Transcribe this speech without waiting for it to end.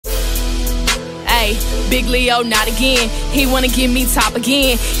Ayy, Big Leo, not again. He wanna give me top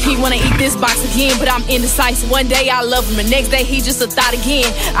again. He wanna eat this box again, but I'm indecisive. One day I love him, the next day he just a thought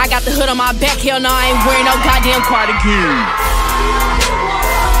again. I got the hood on my back, hell no, I ain't wearing no goddamn cardigan.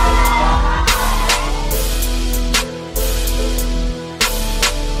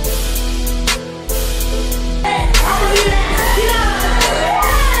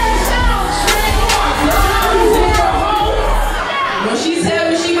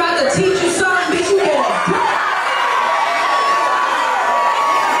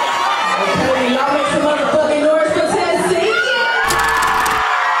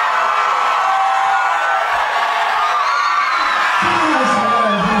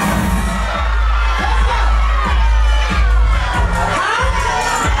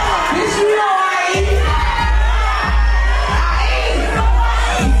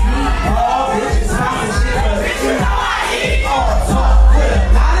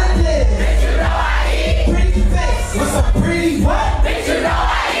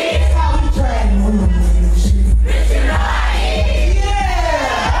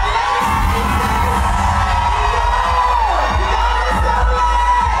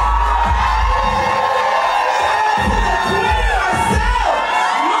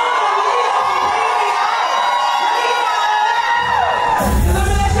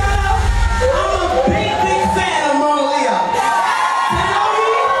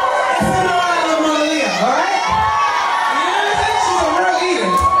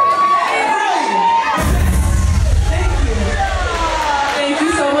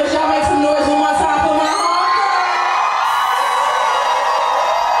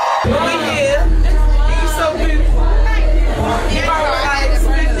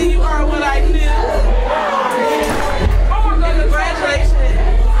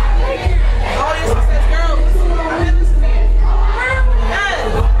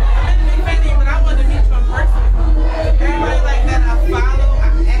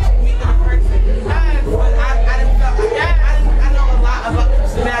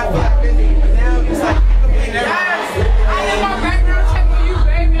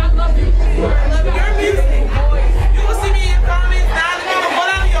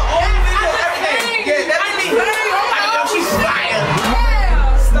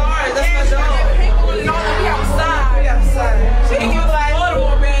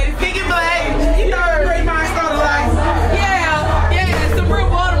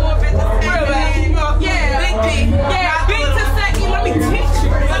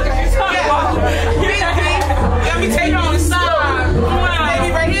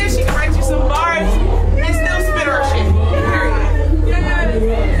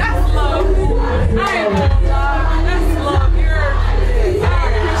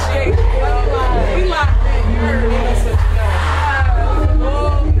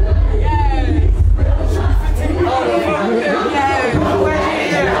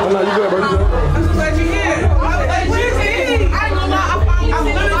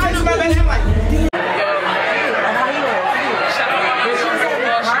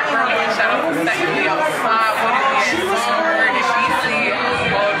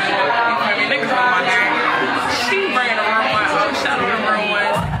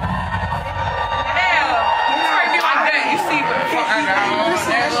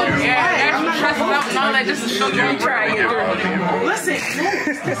 Just to show you I'm trying to do. Listen.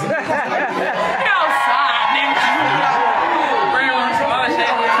 Outside, nigga.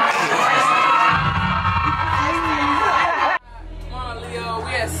 Monaleo,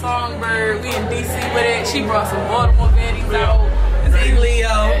 we at Songbird. We in DC with it. She brought some Baltimore vanties out. It's Big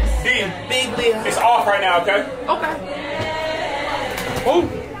Leo. Big Leo. It's off right now, okay? Okay. Oh.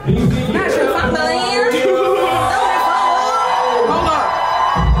 Not sure if I'm hold on.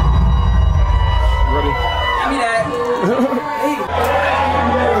 Ready? Give me that.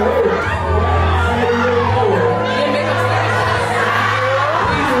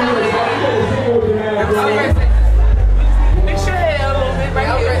 Fix your hair a little bit right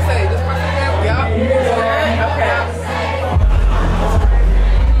here. This person there, okay.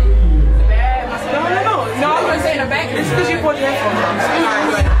 No, I was gonna say in the back. This is because you put your headphones on.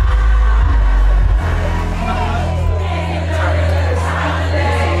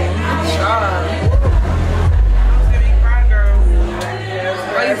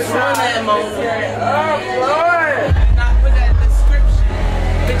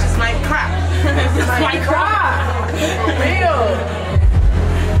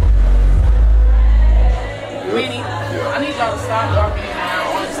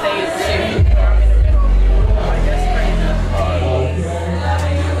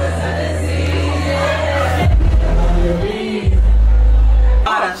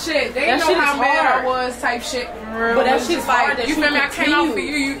 shit. They That know shit how is mad hard. I was type shit. For real. But that It's shit's just like, hard that you you feel me? I came out for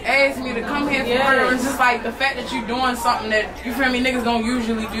continue. you. You asked me to come here for Yes. real. It's just like the fact that you doing something that, you feel me, niggas don't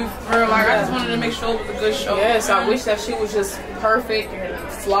usually do for real. Like, I just wanted to make sure it was a good show. Yes, I wish that she was just perfect and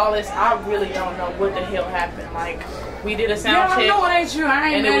flawless. I really don't know what the hell happened. Like, we did a sound Yeah, I check. know it ain't you. I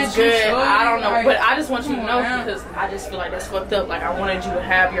ain't And it mad was at you, good. shorty. I don't know, Like, but I just want you to come know on, because I just feel like that's fucked up. Like I wanted you to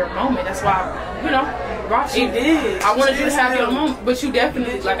have your moment. That's why, you know, brought you. She did. I wanted you to have your moment, but you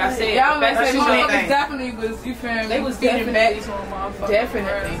definitely, like I said, Yeah, I the fact was that like, you went, motherfuckers definitely was, you feel me? They was feeding definitely- back to a motherfucker.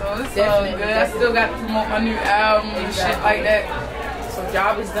 Definitely. So it's Definitely. all good. I still got to promote my new album and shit like that. so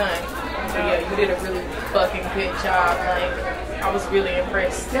job is done. So yeah, you did a really fucking good job. Like I was really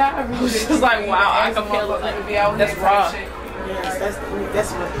impressed. Yeah, I really It was like, wow, I can feel it. Like, to be out that's here raw. type shit. Yes,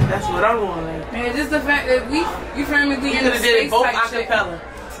 that's what I want. Like, Man, just the fact that we, you feel me, we we in the could have did it space both type shit. acapella.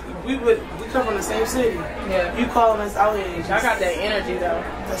 We come from the same city. Yeah. You calling us out here. And I got that energy though.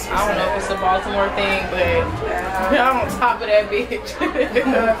 That's I don't know if it's a Baltimore thing, but I'm on top of that bitch.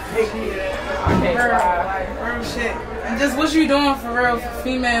 Okay, Real, wow. like real shit. And just what you doing for real for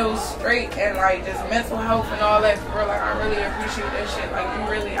females straight and like just mental health and all that for real. Like I really appreciate that shit. Like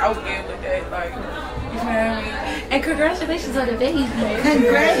you really out there with that. Like you feel me? And congratulations on the baby.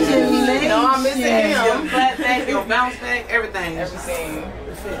 Congratulations. No, I'm missing Your him. flat back, your bounce back, everything. Everything.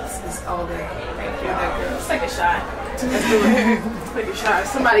 It fits. It's all there. Thank you. Let's take a shot. Let's do it. Let's take a shot.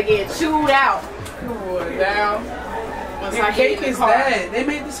 Somebody getting chewed out. Cool, down. Once Your I get cake in the is car. dead. They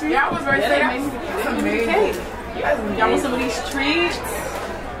made this for you? Yeah, I was ready to say Yeah, that. they made Amazing. Y'all want some of these treats?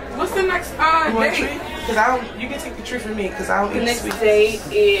 What's the next You want a date? treat? Cause I don't. You can take the treat from me. Cause I don't The eat next sweets. date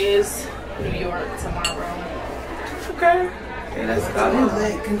is New York tomorrow. Okay. Okay, let's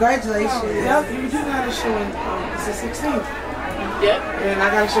go. Congratulations. Yep, you do got a show in it's the 16th. Yep. And I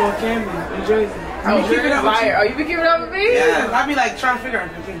got a show in Camden, New Jersey. Oh, You keep it up with you. Oh, you been keeping up with me? Yeah, I be like trying to figure out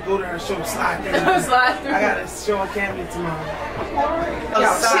if I can go to her show, slide through. Slide through. I got a show in Camden tomorrow. Yo,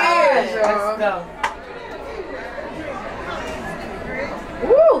 cheers, y'all. Let's go.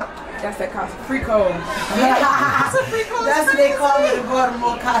 Woo! That's that Casa Frico. That's what they call it in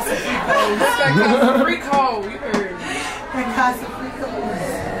Baltimore, Casa Frico. That's that Casa Frico. You heard. Casa Frico.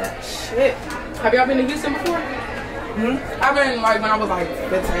 Shit. Have y'all been to Houston before? I've been like when I was like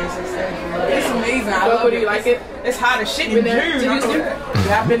 15, 16. It's amazing. I love What do it. you like it? It's hot as shit Been in there June. to I know Houston? that.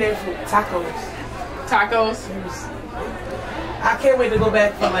 Yeah, I've been there for tacos. Tacos. I can't wait to go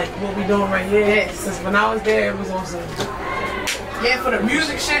back for like what we doing right here. Yes. Since when I was there, it was awesome. Yeah, for the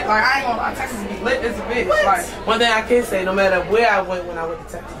music shit, like I ain't gonna lie, Texas be lit as a bitch. What? Like, One thing I can say, no matter where I went when I went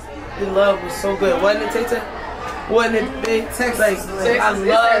to Texas, the love was so good. Wasn't it, Tata? Wasn't it big? Texas Like, is I lit.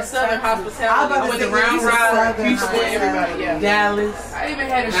 It's love that Southern hospitality. I I went to It's Round a Rock, Southern Houston, Everybody, yeah. Dallas. I even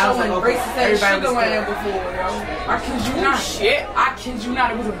had a And I show was like, in okay, Braces at everybody was Sugarland good. before, yo. I kid you not. Shit. I kid you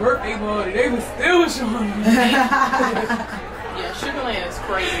not, it was a birthday party. They was still showing me. Yeah, Sugarland is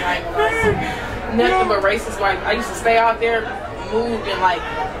crazy. I ain't gonna lie. Nothing but racist. Like I used to stay out there, moved in like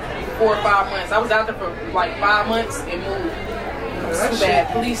 4 or 5 months. I was out there for like 5 months and moved. It was too bad.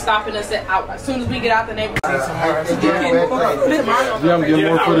 Police stopping us as soon as we get out the neighborhood. Yeah, I'm getting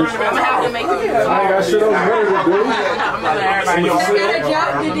more footage. I'm gonna have to make it. I ain't got shit else better to do. I'm gonna everybody. You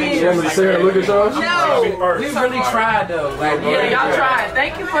want me to sit here and look at y'all? No. We really tried though. Like, Yeah, y'all tried.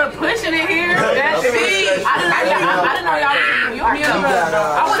 Thank you for pushing it here. That's me. I didn't know y'all was in New York.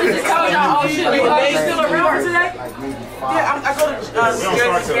 I would have just told y'all, oh shit, you still around today? Yeah, I go to New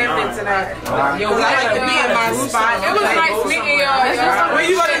Jersey Camden tonight. Yo, I like to be in my spot. It was nice meeting y'all. Where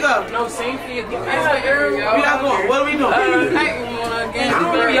you gonna go? No, same thing. We not going. What are we doing?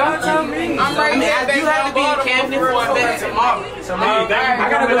 Y'all tell me. I'm right here. You have to be in Camden for a event tomorrow. I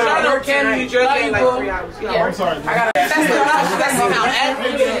gotta go. I know Camden, New Jersey, in like 3 hours. Yeah. I'm sorry. I gotta. That's how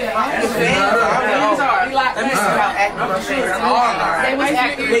active the fans are. Let me see how active the fans are. They was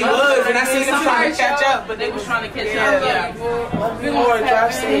active. They was, and I seen them trying to catch up, But they was trying to catch up. Yeah. More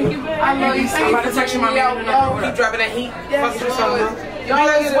drive safe. I love you. I'm about to text you my man. Keep dropping that heat. Fuck with yourself, bro. Y'all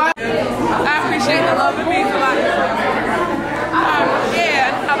is what? I appreciate the love and peace a lot. Yeah,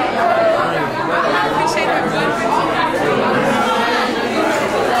 I don't know. I appreciate it.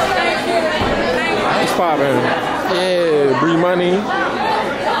 Thank you. What's poppin'? Yeah, Bree Money.